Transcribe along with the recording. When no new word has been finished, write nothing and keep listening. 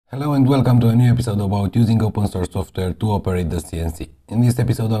Hello and welcome to a new episode about using open source software to operate the CNC. In this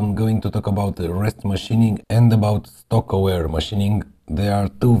episode I'm going to talk about rest machining and about stock aware machining. They are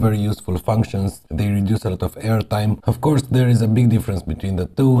two very useful functions. They reduce a lot of airtime. Of course, there is a big difference between the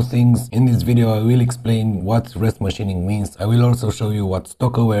two things. In this video I will explain what rest machining means. I will also show you what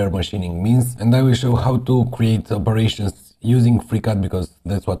stock aware machining means, and I will show how to create operations using FreeCAD because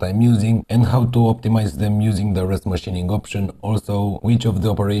that's what I'm using, and how to optimize them using the rest machining option. Also, which of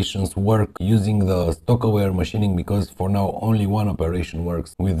the operations work using the stock aware machining, because for now only one operation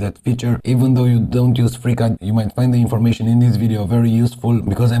works with that feature. Even though you don't use FreeCAD, you might find the information in this video very useful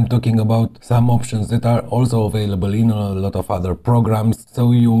because I'm talking about some options that are also available in a lot of other programs,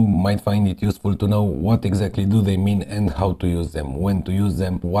 so you might find it useful to know what exactly do they mean and how to use them, when to use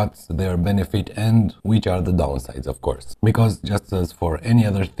them, what's their benefit and which are the downsides, of course. Because just as for any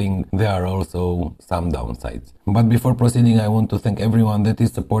other thing, there are also some downsides. But before proceeding, I want to thank everyone that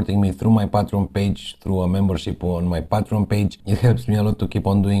is supporting me through my Patreon page, through a membership on my Patreon page. It helps me a lot to keep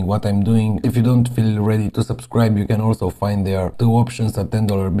on doing what I'm doing. If you don't feel ready to subscribe, you can also find there two options, a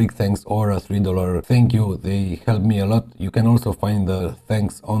 $10 big thanks or a $3 thank you. They help me a lot. You can also find the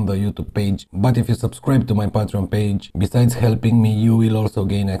thanks on the YouTube page. But if you subscribe to my Patreon page, besides helping me, you will also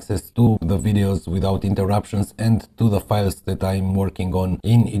gain access to the videos without interruptions and to the files that I'm working on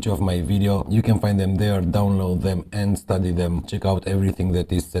in each of my video. You can find them there, download them and study them. Check out everything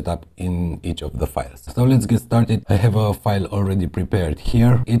that is set up in each of the files. So let's get started. I have a file already prepared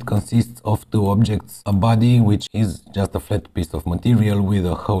here. It consists of two objects, a body, which is just a flat piece of material with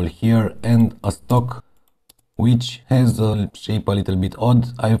a hole here, and a stock which has a shape a little bit odd.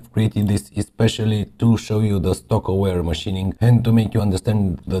 I've created this especially to show you the stock aware machining and to make you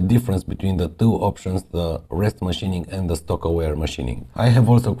understand the difference between the two options, the rest machining and the stock aware machining. I have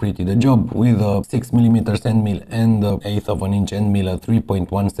also created a job with a 6mm end mill and an 1/8 of an inch end mill, a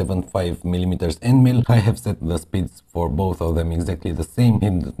 3.175mm end mill. I have set the speeds for both of them exactly the same.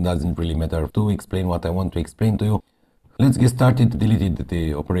 It doesn't really matter to explain what I want to explain to you. Let's get started. Deleted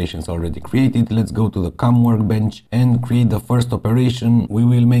the operations already created. Let's go to the CAM workbench and create the first operation. We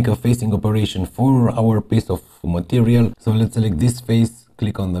will make a facing operation for our piece of material. So let's select this face,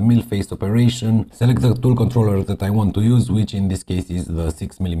 click on the mill face operation, select the tool controller that I want to use, which in this case is the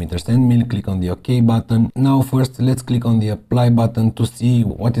 6mm end mill. Click on the OK button. Now first let's click on the apply button to see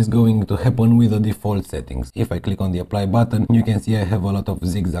what is going to happen with the default settings. If I click on the apply button, you can see I have a lot of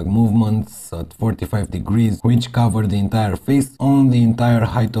zigzag movements at 45 degrees, which cover the entire face on the entire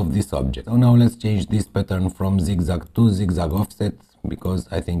height of this object. So now let's change this pattern from zigzag to zigzag offset, because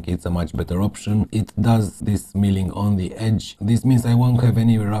I think it's a much better option. It does this milling on the edge. This means I won't have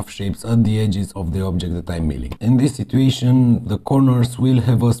any rough shapes at the edges of the object that I'm milling. In this situation, the corners will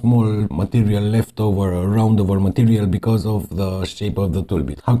have a small material left over, a round-over material, because of the shape of the tool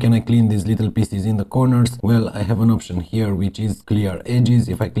bit. How can I clean these little pieces in the corners? Well, I have an option here which is clear edges.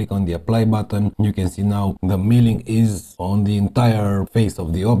 If I click on the apply button, you can see now the milling is on the entire face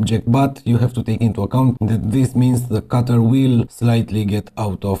of the object, but you have to take into account that this means the cutter will slightly get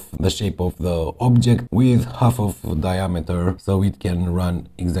out of the shape of the object with half of diameter, so it can run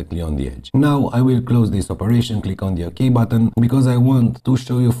exactly on the edge. Now I will close this operation, click on the OK button, because I want to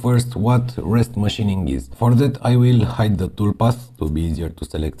show you first what rest machining is. For that I will hide the toolpath to be easier to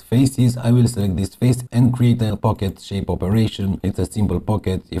select faces. I will select this face and create a pocket shape operation. It's a simple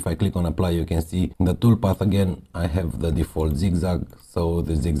pocket. If I click on apply, you can see the toolpath again. I have the default zigzag, so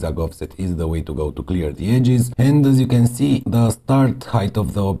the zigzag offset is the way to go to clear the edges. And as you can see, the start height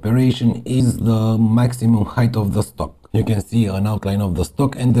of the operation is the maximum height of the stock. You can see an outline of the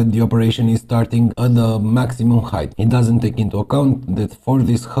stock and that the operation is starting at the maximum height. It doesn't take into account that for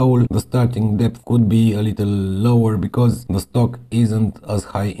this hole the starting depth could be a little lower because the stock isn't as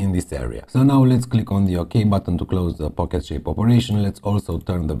high in this area. So now let's click on the OK button to close the pocket shape operation. Let's also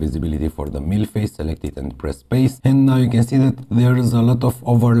turn the visibility for the mill face, select it and press space. And now you can see that there is a lot of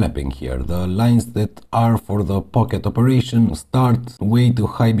overlapping here. The lines that are for the pocket operation start way too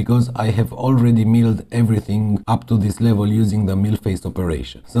high because I have already milled everything up to this level using the mill face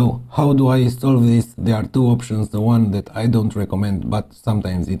operation. So how do I solve this? There are two options. The one that I don't recommend, but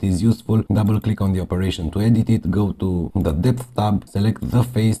sometimes it is useful. Double click on the operation to edit it, go to the depth tab, select the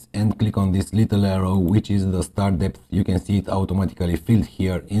face and click on this little arrow which is the start depth. You can see it automatically filled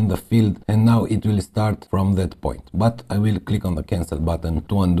here in the field, and now it will start from that point. But I will click on the cancel button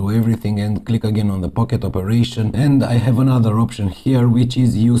to undo everything and click again on the pocket operation, and I have another option here which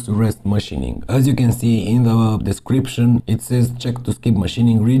is use rest machining. As you can see in the description, description it says check to skip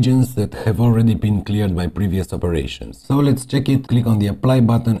machining regions that have already been cleared by previous operations. So let's check it, click on the apply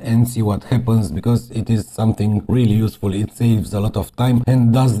button and see what happens, because it is something really useful. It saves a lot of time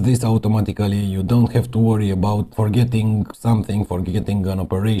and does this automatically. You don't have to worry about forgetting something, forgetting an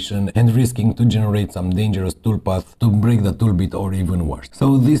operation and risking to generate some dangerous toolpath to break the tool bit or even worse.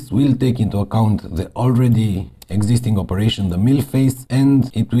 So this will take into account the already existing operation, the mill face, and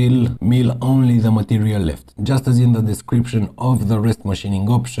it will mill only the material left. Just as in the description of the rest machining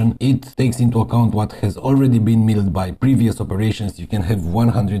option, it takes into account what has already been milled by previous operations. You can have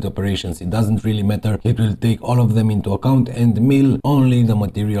 100 operations, it doesn't really matter. It will take all of them into account and mill only the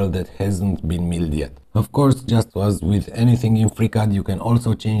material that hasn't been milled yet. Of course, just as with anything in FreeCAD, you can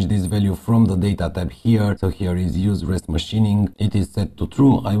also change this value from the data tab here. So here is use rest machining. It is set to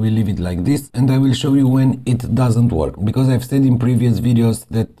true. I will leave it like this and I will show you when it doesn't work, because I've said in previous videos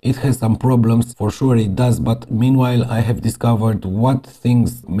that it has some problems. For sure it does, but meanwhile I have discovered what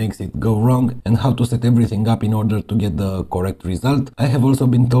things makes it go wrong and how to set everything up in order to get the correct result. I have also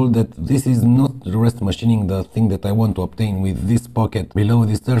been told that this is not rest machining. The thing that I want to obtain with this pocket below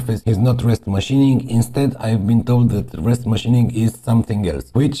this surface is not rest machining. Instead, I've been told that rest machining is something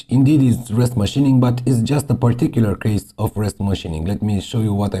else, which indeed is rest machining, but is just a particular case of rest machining. Let me show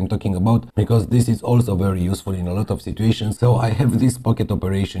you what I'm talking about, because this is also very useful in a lot of situations. So I have this pocket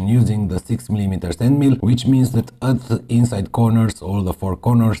operation using the 6mm end mill, which means that at the inside corners, all the 4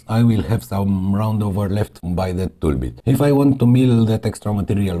 corners, I will have some round over left by that tool bit. If I want to mill that extra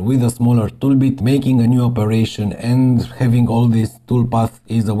material with a smaller tool bit, making a new operation and having all this toolpath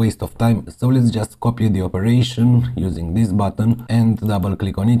is a waste of time. So let's just copy the operation using this button and double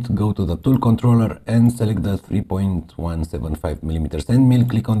click on it, go to the tool controller and select the 3.175mm end mill,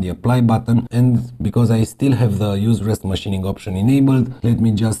 click on the apply button, and because I still have the use rest machining option enabled, let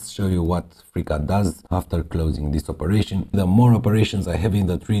me just show you what FreeCAD does after closing this operation. The more operations I have in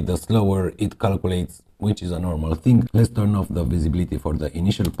the tree, the slower it calculates, which is a normal thing. Let's turn off the visibility for the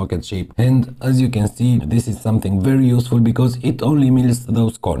initial pocket shape, and as you can see, this is something very useful because it only mills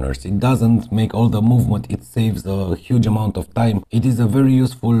those corners. It doesn't make all the movement. It saves a huge amount of time. It is a very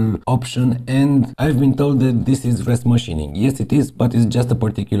useful option, and I've been told that this is rest machining. Yes, it is, but it's just a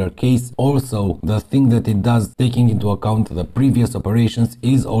particular case. Also, the thing that it does, taking into account the previous operations,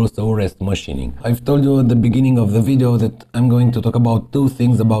 is also rest machining. I've told you at the beginning of the video that I'm going to talk about 2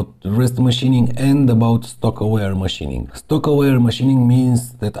 things, about rest machining and about stock aware machining. Stock aware machining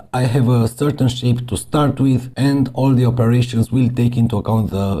means that I have a certain shape to start with and all the operations will take into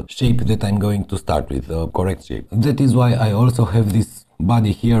account the shape that I'm going to start with, the correct shape. That is why I also have this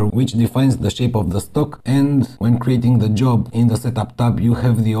body here, which defines the shape of the stock, and when creating the job in the setup tab, you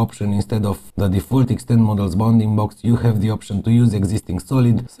have the option, instead of the default extend models bounding box, you have the option to use existing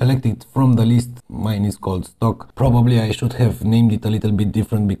solid. Select it from the list. Mine is called stock. Probably I should have named it a little bit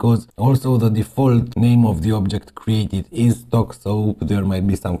different, because also the default name of the object created is stock, so there might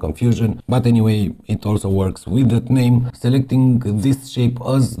be some confusion, but anyway, it also works with that name. Selecting this shape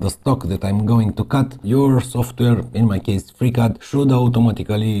as the stock that I'm going to cut, your software, in my case FreeCAD, should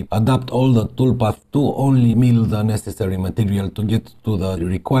automatically adapt all the toolpath to only mill the necessary material to get to the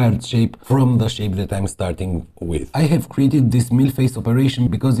required shape from the shape that I'm starting with. I have created this mill face operation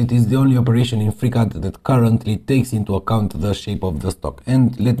because it is the only operation in FreeCAD that currently takes into account the shape of the stock.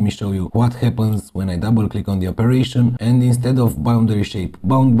 And let me show you what happens when I double click on the operation, and instead of boundary shape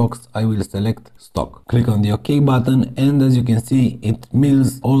bound box, I will select stock. Click on the OK button, and as you can see, it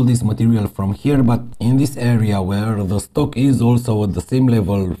mills all this material from here, but in this area where the stock is also at the same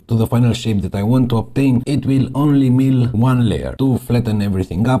level to the final shape that I want to obtain, it will only mill one layer to flatten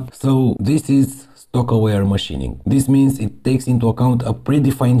everything up. So this is stock aware machining. This means it takes into account a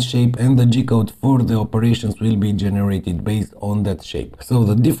predefined shape, and the G-code for the operations will be generated based on that shape. So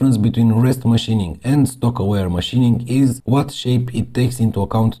the difference between rest machining and stock aware machining is what shape it takes into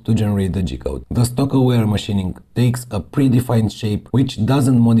account to generate the G-code. The stock aware machining takes a predefined shape which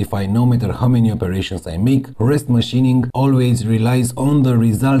doesn't modify no matter how many operations I make. Rest machining always relies on the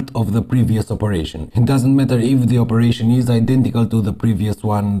result of the previous operation. It doesn't matter if the operation is identical to the previous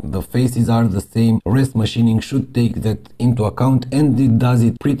one, the faces are the same. Rest machining should take that into account, and it does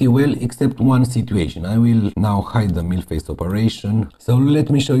it pretty well, except one situation. I will now hide the mill face operation. So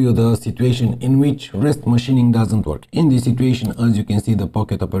let me show you the situation in which rest machining doesn't work. In this situation, as you can see, the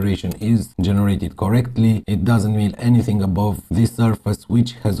pocket operation is generated correctly. It doesn't mill anything above this surface,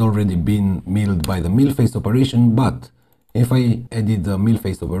 which has already been milled by the mill face operation. But if I edit the mill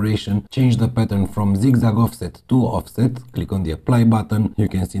face operation, change the pattern from zigzag offset to offset, click on the apply button, you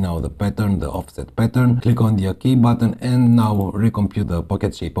can see now the pattern, the offset pattern, click on the OK button, and now recompute the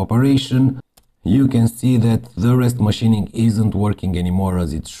pocket shape operation. you can see that the rest machining isn't working anymore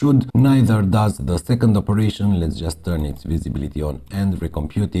as it should, neither does the second operation. Let's just turn its visibility on and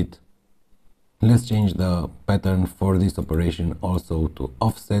recompute it. Let's change the pattern for this operation also to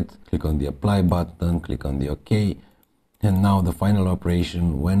offset. Click on the apply button, click on the OK. And now the final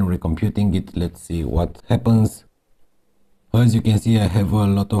operation, when recomputing it, let's see what happens. As you can see, I have a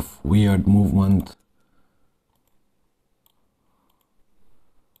lot of weird movement.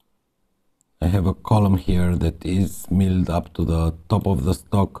 I have a column here that is milled up to the top of the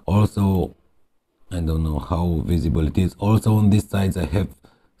stock. Also, I don't know how visible it is. Also on these sides I have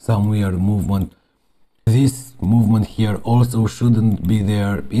some weird movement. This movement here also shouldn't be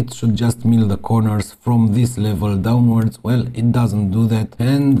there. It should just mill the corners from this level downwards. Well, it doesn't do that,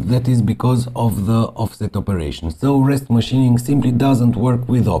 and that is because of the offset operation. So rest machining simply doesn't work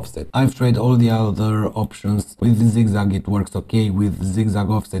with offset. I've tried all the other options. With zigzag it works okay. With zigzag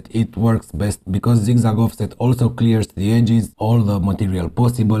offset it works best because zigzag offset also clears the edges, all the material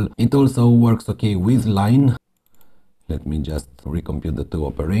possible. It also works okay with line. Let me just recompute the two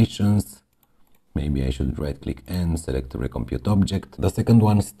operations. Maybe I should right click and select recompute object. The second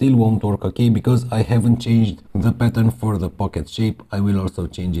one still won't work okay because I haven't changed the pattern for the pocket shape. I will also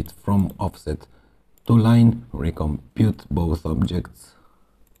change it from offset to line. Recompute both objects.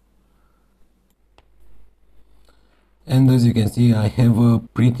 And as you can see, I have a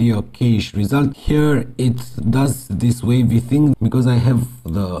pretty okayish result. Here it does this wavy thing because I have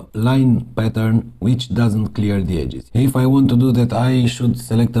the line pattern which doesn't clear the edges. If I want to do that, I should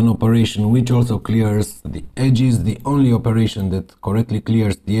select an operation which also clears the edges. The only operation that correctly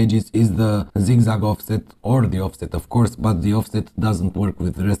clears the edges is the zigzag offset, or the offset of course, but the offset doesn't work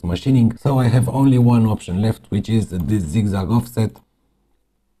with rest machining. So I have only one option left, which is this zigzag offset.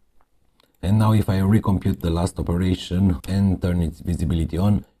 And now if I recompute the last operation and turn its visibility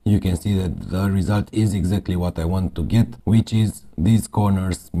on, you can see that the result is exactly what I want to get, which is these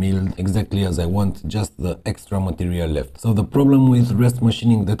corners milled exactly as I want, just the extra material left. So the problem with rest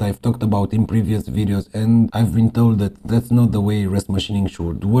machining that I've talked about in previous videos, and I've been told that that's not the way rest machining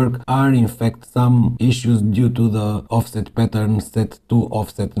should work, are in fact some issues due to the offset pattern set to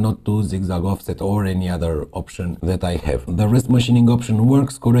offset, not to zigzag offset or any other option that I have. The rest machining option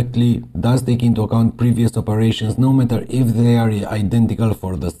works correctly, does take into account previous operations, no matter if they are identical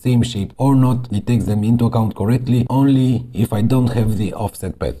for the same shape or not. It takes them into account correctly only if I don't have the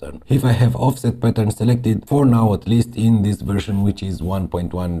offset pattern. If I have offset pattern selected, for now at least in this version, which is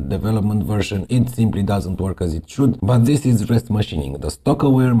 1.1 development version, it simply doesn't work as it should. But this is rest machining. The stock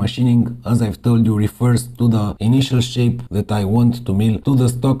aware machining, as I've told you, refers to the initial shape that I want to mill to the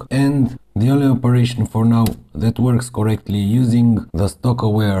stock, and the only operation for now that works correctly using the stock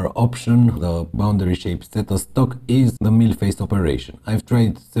aware option, the boundary shape set as stock, is the mill face operation. I've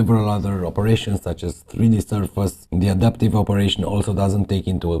tried several other operations such as 3D surface. The adaptive operation also doesn't take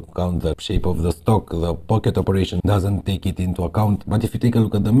into account the shape of the stock. The pocket operation doesn't take it into account. But if you take a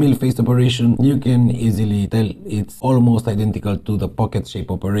look at the mill face operation, you can easily tell it's almost identical to the pocket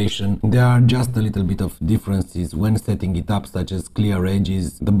shape operation. There are just a little bit of differences when setting it up, such as clear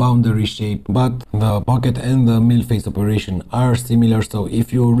edges, the boundary shape, but the pocket and the mill face operation are similar. So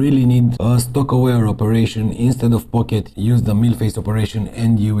if you really need a stock aware operation instead of pocket, use the mill face operation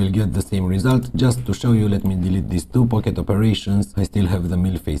and you will get the same result. Just to show you, let me delete these two pocket operations. I still have the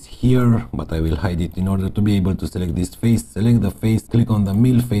mill face here, but I will hide it in order to be able to select this face. Select the face, click on the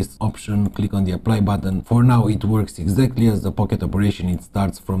mill face option, click on the apply button. For now it works exactly as the pocket operation. It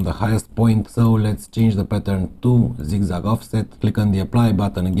starts from the highest point. So let's change the pattern to zigzag offset. Click on the apply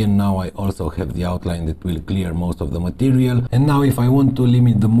button again. Now I also have the outline that will clear most of the material. And now if I want to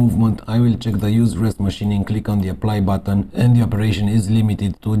limit the movement, I will check the use rest machining, click on the apply button, and the operation is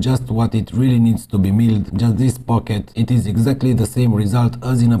limited to just what it really needs to be milled, just this pocket. It is exactly the same result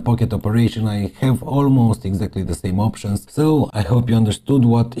as in a pocket operation. I have almost exactly the same options. So I hope you understood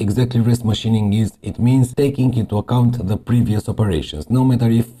what exactly rest machining is. It means taking into account the previous operations, no matter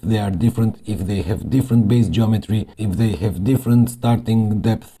if they are different, if they have different base geometry, if they have different starting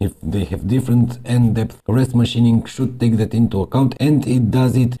depth, if they have different end depth. Rest machining should take that into account, and it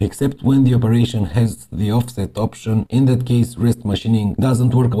does it, except when the operation has the offset option. In that case, rest machining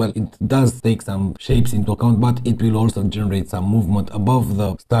doesn't work well. It does take some shapes into account, but it will also generate some movement above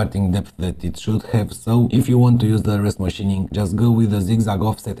the starting depth that it should have. So if you want to use the rest machining, just go with the zigzag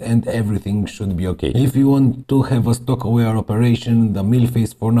offset and everything should be okay. If you want to have a stock aware operation, the mill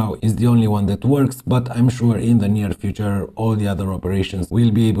face for now is the only one that works, but I'm sure in the near future all the other operations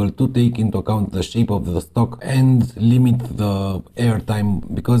will be able to take into account the shape of the stock and limit the air time,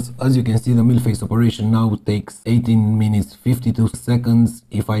 because as you can see the mill face operation now takes 18 minutes 52 seconds.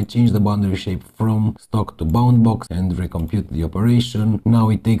 If I change the boundary shape from stock to bound box and recompute the operation, now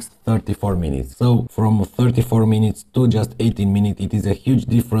it takes 34 minutes. So from 34 minutes to just 18 minutes, it is a huge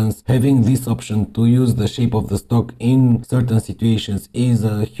difference. Having this option to use the shape of the stock in certain situations is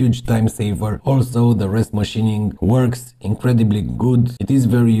a huge time saver. Also, the rest machining works incredibly good. It is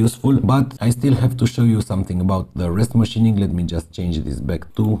very useful, but I still have to show you something about the rest machining. Let me just change this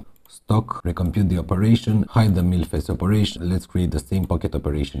back to stock, recompute the operation, hide the mill face operation. Let's create the same pocket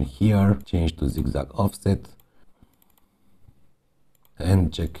operation here, change to zigzag offset,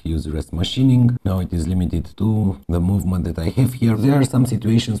 and check use rest machining. Now it is limited to the movement that I have here. There are some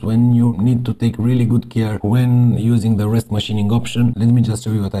situations when you need to take really good care when using the rest machining option. Let me just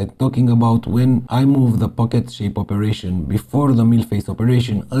show you what I'm talking about. When I move the pocket shape operation before the mill face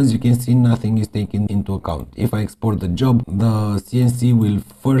operation, as you can see, nothing is taken into account. If I export the job, the CNC will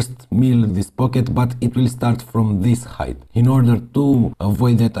first mill this pocket, but it will start from this height. In order to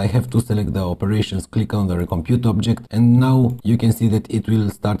avoid that, I have to select the operations, click on the recompute object, and now you can see that it will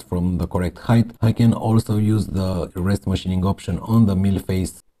start from the correct height. I can also use the rest machining option on the mill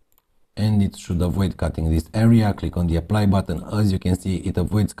face, and it should avoid cutting this area. Click on the apply button. As you can see, it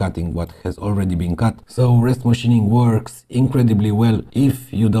avoids cutting what has already been cut. So rest machining works incredibly well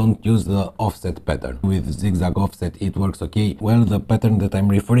if you don't use the offset pattern. With zigzag offset it works okay. Well, the pattern that I'm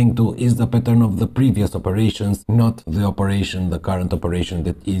referring to is the pattern of the previous operations, not the current operation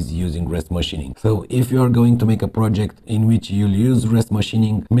that is using rest machining. So if you are going to make a project in which you'll use rest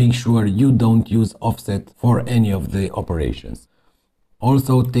machining, make sure you don't use offset for any of the operations.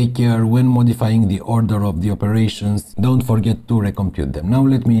 Also, take care when modifying the order of the operations. Don't forget to recompute them. Now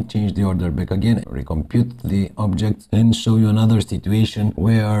let me change the order back again, recompute the objects, and show you another situation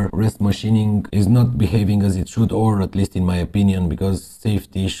where rest machining is not behaving as it should, or at least in my opinion, because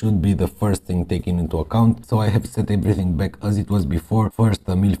safety should be the first thing taken into account. So I have set everything back as it was before. First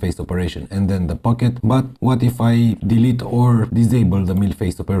the mill face operation and then the pocket. But what if I delete or disable the mill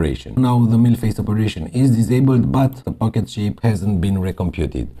face operation? Now the mill face operation is disabled, but the pocket shape hasn't been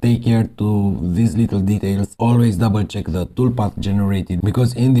computed. Take care to these little details. Always double check the toolpath generated,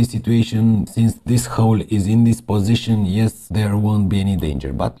 because in this situation, since this hole is in this position, yes, there won't be any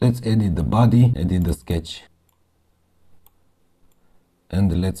danger. But let's edit the body, edit the sketch,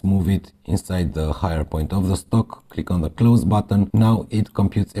 and let's move it inside the higher point of the stock. Click on the close button. Now it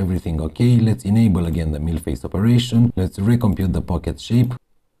computes everything okay. Let's enable again the mill face operation. Let's recompute the pocket shape,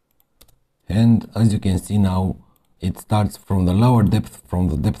 and as you can see now, it starts from the lower depth, from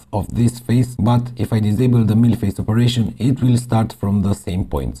the depth of this face. But if I disable the mill face operation, it will start from the same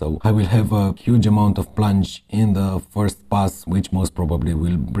point. So I will have a huge amount of plunge in the first pass, which most probably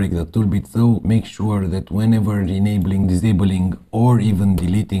will break the tool bit. So make sure that whenever enabling, disabling, or even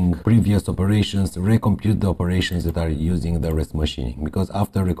deleting previous operations, recompute the operations that are using the rest machining, because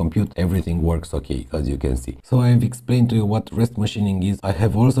after recompute, everything works okay, as you can see. So I've explained to you what rest machining is. I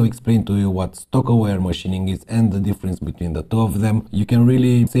have also explained to you what stock aware machining is and the difference between the two of them. You can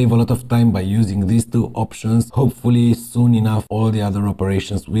really save a lot of time by using these two options. Hopefully soon enough all the other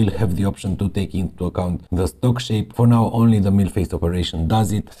operations will have the option to take into account the stock shape. For now only the mill face operation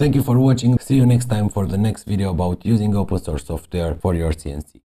does it. Thank you for watching. See you next time for the next video about using open source software for your CNC.